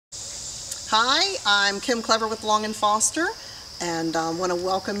Hi, I'm Kim Clever with Long & Foster, and I want to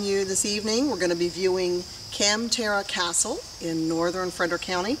welcome you this evening. We're going to be viewing Cam Terra Castle in northern Frederick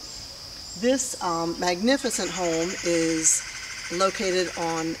County. This magnificent home is located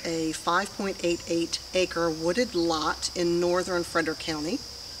on a 5.88 acre wooded lot in northern Frederick County.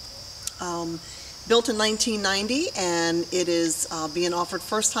 Built in 1990, and it is being offered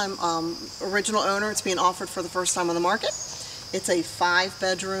first time, original owner, it's being offered for the first time on the market. It's a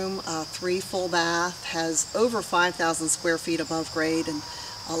 5-bedroom, 3 full bath, has over 5,000 square feet above grade, and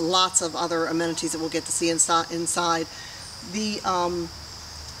lots of other amenities that we'll get to see inside. The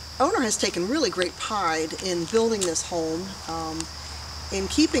owner has taken really great pride in building this home, in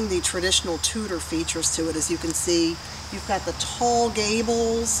keeping the traditional Tudor features to it. As you can see, you've got the tall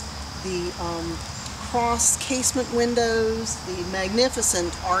gables, the cross casement windows, the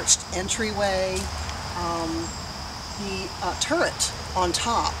magnificent arched entryway. The turret on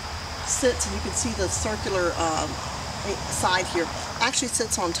top sits, and you can see the circular side here, actually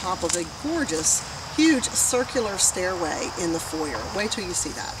sits on top of a gorgeous, huge circular stairway in the foyer. Wait till you see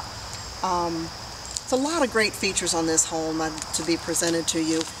that. It's a lot of great features on this home to be presented to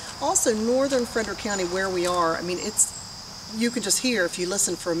you. Also, northern Frederick County, where we are, I mean, you can just hear, if you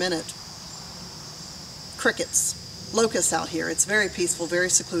listen for a minute, crickets, locusts out here. It's very peaceful,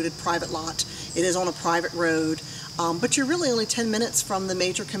 very secluded, private lot. It is on a private road. But you're really only 10 minutes from the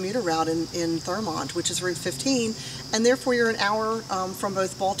major commuter route in Thurmont, which is Route 15, and therefore you're an hour from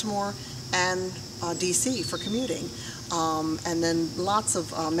both Baltimore and DC for commuting. And then lots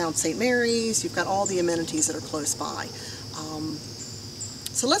of Mount St. Mary's. You've got all the amenities that are close by.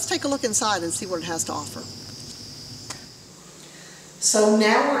 So let's take a look inside and see what it has to offer. So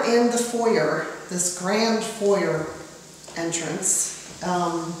now we're in the foyer, this grand foyer entrance.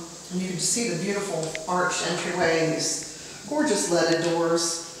 And you can see the beautiful arched entryway and these gorgeous leaded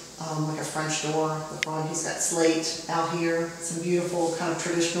doors, like a French door at the front. He's got slate out here, some beautiful kind of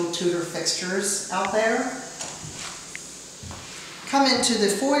traditional Tudor fixtures out there. Come into the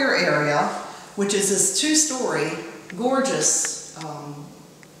foyer area, which is this 2-story, gorgeous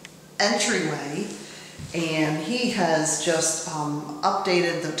entryway. And he has just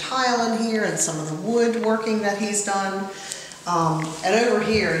updated the tile in here and some of the woodworking that he's done. And over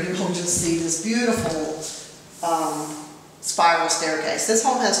here, you will just see this beautiful spiral staircase. This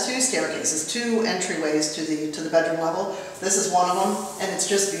home has 2 staircases, 2 entryways to the bedroom level. This is one of them, and it's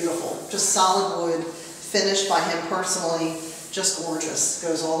just beautiful. Just solid wood, finished by him personally, just gorgeous.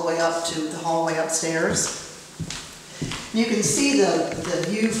 Goes all the way up to the hallway upstairs. You can see the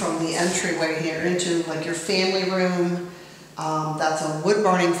view from the entryway here into like your family room. That's a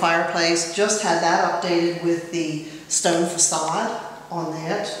wood-burning fireplace. Just had that updated with the stone facade on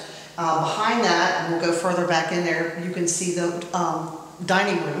that. Behind that, and we'll go further back in there, you can see the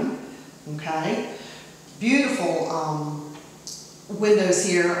dining room. Okay, beautiful windows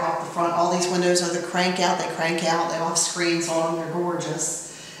here off the front. All these windows are the crank out. They crank out. They all have screens on them. They're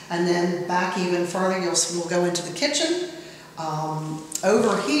gorgeous. And then back even further, we'll go into the kitchen.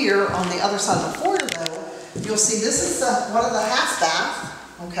 Over here on the other side of the foyer, though, you'll see this is one of the half bath.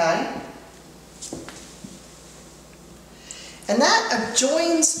 Okay. And that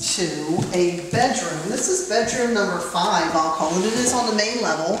adjoins to a bedroom. This is bedroom number 5, I'll call it. It is on the main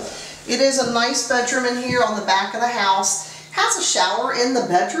level. It is a nice bedroom in here on the back of the house. Has a shower in the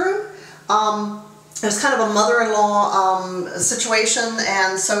bedroom. It was kind of a mother-in-law situation,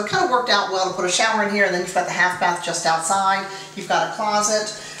 and so it kind of worked out well to put a shower in here, and then you've got the half bath just outside. You've got a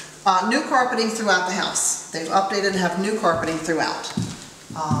closet. New carpeting throughout the house. They've updated and have new carpeting throughout.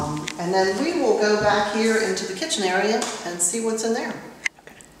 And then we will go back here into the kitchen area and see what's in there.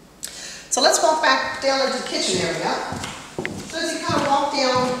 Okay. So let's walk back down into the kitchen area. So as you kind of walk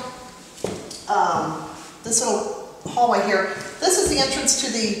down this little hallway here, this is the entrance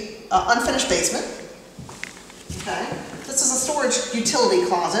to the unfinished basement. Okay. This is a storage utility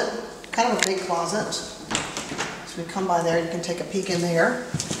closet, kind of a big closet. So we come by there, you can take a peek in there.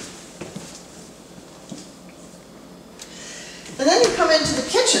 And then you come into the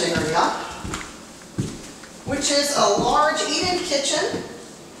kitchen area, which is a large eat-in kitchen,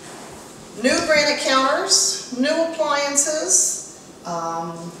 new granite counters, new appliances,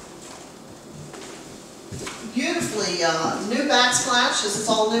 beautifully new backsplash. This is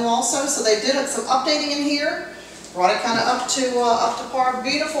all new also, so they did some updating in here, brought it kind of up to par.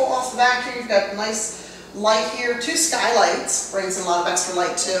 Beautiful off the back here. You've got nice light here, 2 skylights, brings in a lot of extra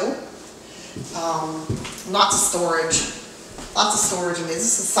light too. Lots of storage. Lots of storage in these.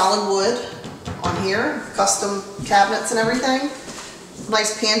 This is solid wood on here, custom cabinets and everything.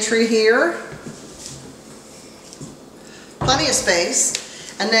 Nice pantry here. Plenty of space.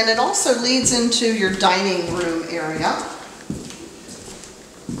 And then it also leads into your dining room area,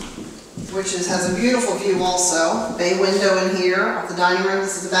 which has a beautiful view also. Bay window in here of the dining room.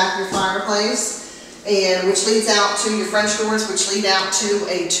 This is the back of your fireplace, and which leads out to your French doors, which lead out to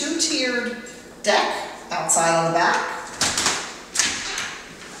a two-tiered deck outside on the back.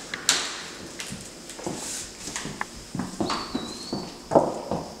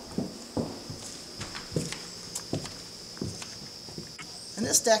 And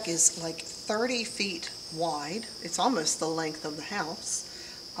this deck is like 30 feet wide. It's almost the length of the house.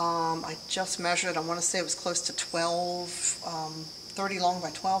 I just measured, I want to say it was close to 30 long by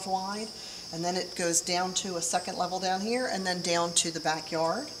 12 wide. And then it goes down to a second level down here and then down to the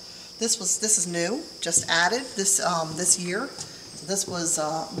backyard. This is new, just added this year. So this was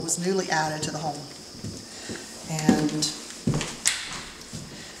newly added to the home. And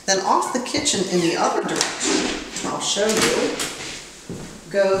then off the kitchen in the other direction, I'll show you,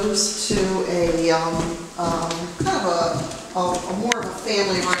 goes to a kind of a more of a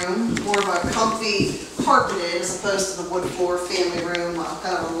family room, more of a comfy carpeted as opposed to the wood floor family room,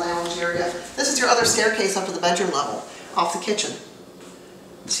 kind of a lounge area. This is your other staircase up to the bedroom level, off the kitchen.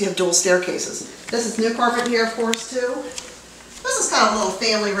 So you have dual staircases. This is new carpet here, of course, too. This is kind of a little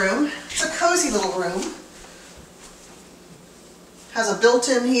family room. It's a cozy little room. Has a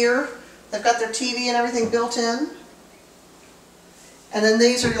built-in here. They've got their TV and everything built in. And then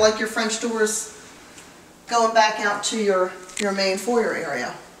these are like your French doors going back out to your main foyer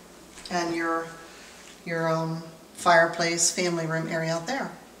area and your fireplace family room area out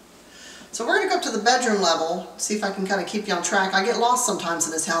there. So we're going to go up to the bedroom level, see if I can kind of keep you on track. I get lost sometimes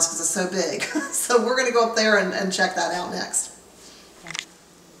in this house because it's so big. So we're going to go up there and check that out next.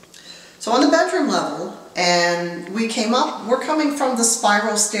 So on the bedroom level, and we're coming from the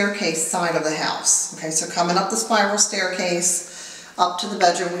spiral staircase side of the house. Okay, so coming up the spiral staircase, up to the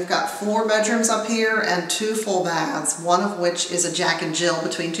bedroom. We've got 4 bedrooms up here and 2 full baths, one of which is a Jack and Jill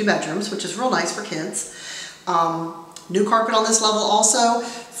between 2 bedrooms, which is real nice for kids. New carpet on this level also.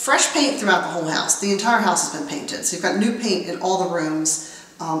 Fresh paint throughout the whole house. The entire house has been painted. So you've got new paint in all the rooms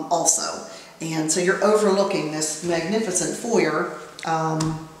also. And so you're overlooking this magnificent foyer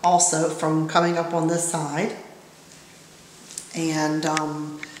also from coming up on this side. And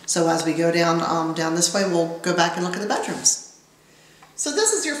so as we go down this way, we'll go back and look at the bedrooms. So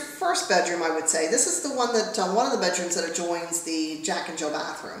this is your first bedroom, I would say. This is the one that one of the bedrooms that adjoins the Jack and Jill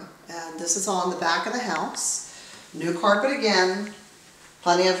bathroom. And this is on the back of the house. New carpet again,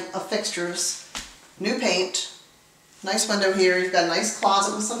 plenty of fixtures, new paint, nice window here. You've got a nice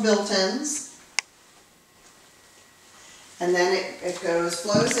closet with some built-ins. And then it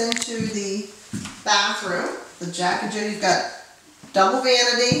flows into the bathroom, the Jack and Jill. You've got double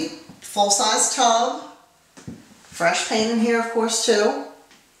vanity, full-size tub. Fresh paint in here, of course, too.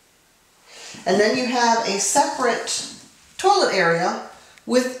 And then you have a separate toilet area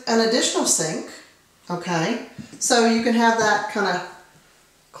with an additional sink, okay? So you can have that kind of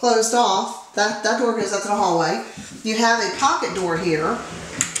closed off. That door goes up to the hallway. You have a pocket door here.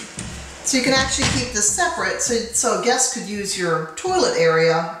 So you can actually keep this separate so a guest could use your toilet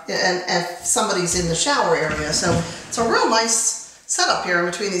area and if somebody's in the shower area. So it's a real nice setup here in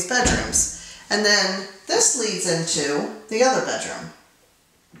between these bedrooms. And then this leads into the other bedroom.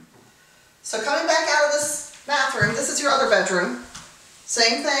 So coming back out of this bathroom, this is your other bedroom.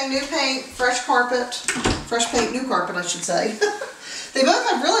 Same thing, new paint, fresh carpet, fresh paint, new carpet, I should say. They both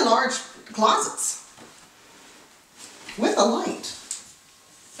have really large closets with a light.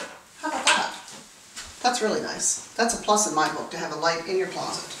 How about that? That's really nice. That's a plus in my book to have a light in your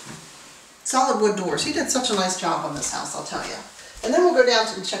closet. Solid wood doors. He did such a nice job on this house, I'll tell you. And then we'll go down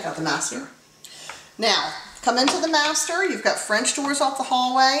and check out the master. Now, come into the master. You've got French doors off the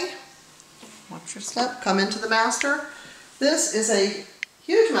hallway. Watch your step. Come into the master. This is a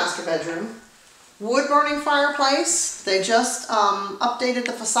huge master bedroom. Wood-burning fireplace. They just updated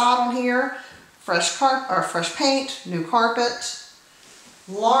the facade on here. Fresh paint, new carpet.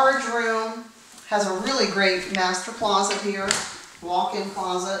 Large room. Has a really great master closet here. Walk-in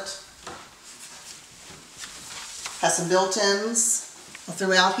closet. Has some built-ins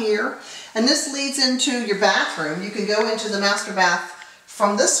throughout here. And this leads into your bathroom. You can go into the master bath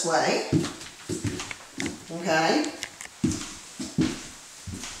from this way. Okay.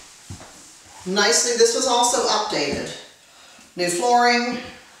 Nicely, this was also updated. New flooring.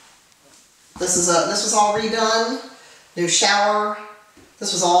 This was all redone. New shower.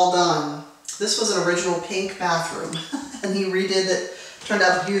 This was all done. This was an original pink bathroom, and he redid it. Turned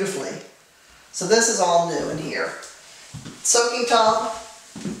out beautifully. So this is all new in here. Soaking tub.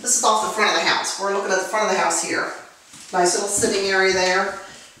 This is off the front of the house. We're looking at the front of the house here. Nice little sitting area there.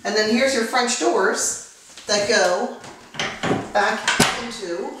 And then here's your French doors that go back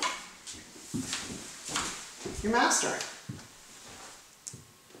into your master.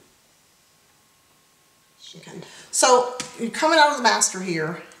 Okay. So you're coming out of the master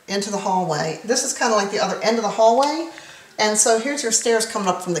here into the hallway. This is kind of like the other end of the hallway. And so here's your stairs coming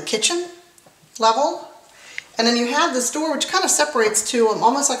up from the kitchen level. And then you have this door which kind of separates to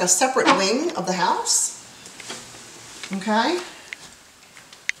almost like a separate wing of the house. Okay.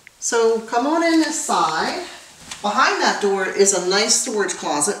 So come on in this side. Behind that door is a nice storage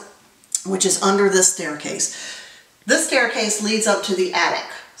closet, which is under this staircase. This staircase leads up to the attic.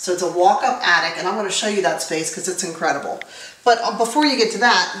 So it's a walk-up attic, and I'm going to show you that space because it's incredible. But before you get to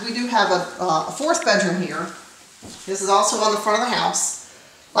that, we do have a fourth bedroom here. This is also on the front of the house.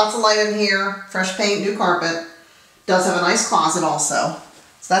 Lots of light in here, fresh paint, new carpet. Does have a nice closet also.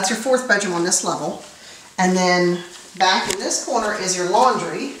 So that's your fourth bedroom on this level. And then back in this corner is your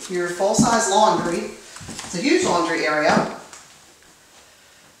laundry, your full-size laundry. It's a huge laundry area.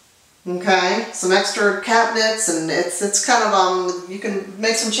 Okay, some extra cabinets, and it's kind of, you can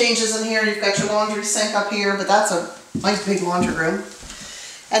make some changes in here. You've got your laundry sink up here, but that's a nice big laundry room.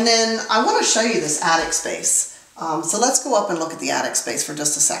 And then I want to show you this attic space. So let's go up and look at the attic space for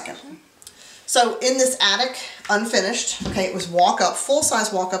just a second. So in this attic, unfinished, okay, it was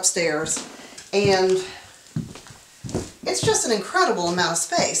full-size walk-up stairs, and it's just an incredible amount of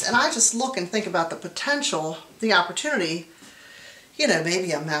space. And I just look and think about the potential, the opportunity, you know,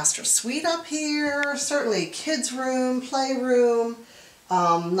 maybe a master suite up here, certainly kids' room, playroom,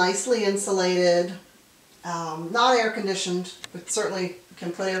 nicely insulated, not air conditioned, but certainly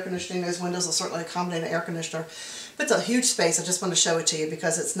can put air conditioning. Those windows will certainly accommodate an air conditioner. But it's a huge space. I just want to show it to you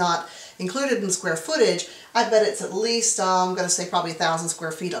because it's not included in square footage. I bet it's at least, I'm going to say probably 1,000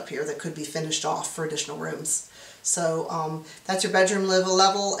 square feet up here that could be finished off for additional rooms. So that's your bedroom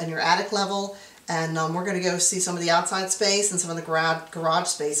level and your attic level. And we're going to go see some of the outside space and some of the garage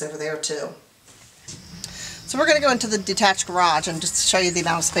space over there too. So we're going to go into the detached garage and just show you the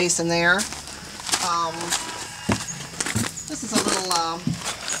amount of space in there. This is a little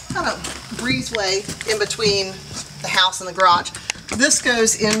kind of breezeway in between the house and the garage. This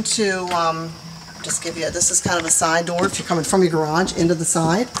goes into, just give you, this is kind of a side door if you're coming from your garage into the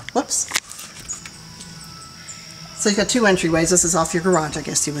side. Whoops. So you've got two entryways. This is off your garage, I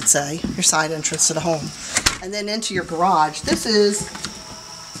guess you would say, your side entrance to the home. And then into your garage. This is,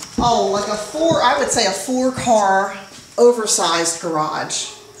 like I would say a 4-car oversized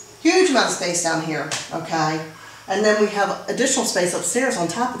garage. Huge amount of space down here, okay? And then we have additional space upstairs on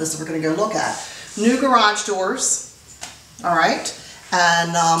top of this that we're going to go look at. New garage doors, all right?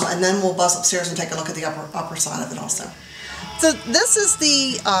 And then we'll buzz upstairs and take a look at the upper side of it also. So this is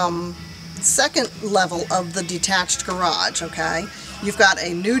the second level of the detached garage, okay? You've got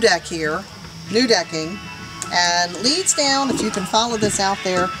a new deck here, new decking, and leads down, if you can follow this out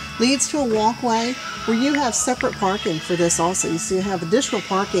there, leads to a walkway where you have separate parking for this also. You see you have additional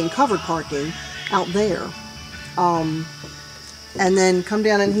parking, covered parking out there. And then come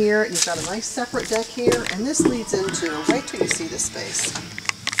down in here, you've got a nice separate deck here, and this leads into, wait till you see this space.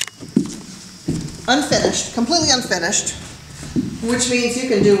 Unfinished, completely unfinished, which means you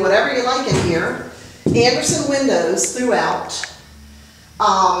can do whatever you like in here. Anderson windows throughout.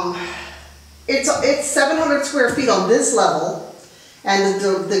 It's 700 square feet on this level, and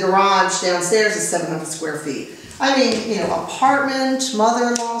the garage downstairs is 700 square feet. I mean, you know, apartment,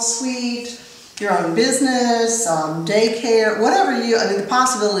 mother-in-law suite, your own business, daycare, whatever I mean, the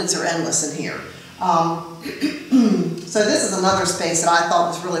possibilities are endless in here. So this is another space that I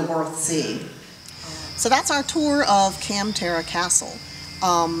thought was really worth seeing. So that's our tour of Camterra Castle.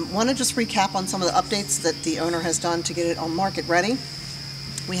 Want to just recap on some of the updates that the owner has done to get it on market ready.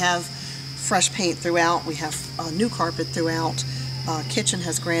 We have fresh paint throughout, we have new carpet throughout, kitchen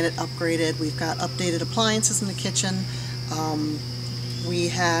has granite upgraded, we've got updated appliances in the kitchen, we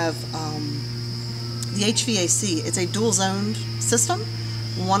have the HVAC. It's a dual zoned system.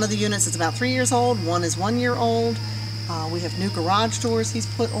 One of the units is about 3 years old, one is 1 year old. We have new garage doors he's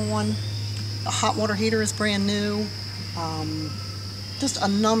put on. A hot water heater is brand new. Just a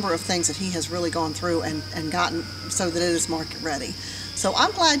number of things that he has really gone through and gotten so that it is market ready. So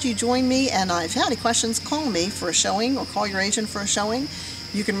I'm glad you joined me, and if you have any questions, call me for a showing or call your agent for a showing.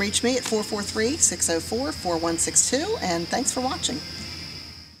 You can reach me at 443-604-4162, and thanks for watching.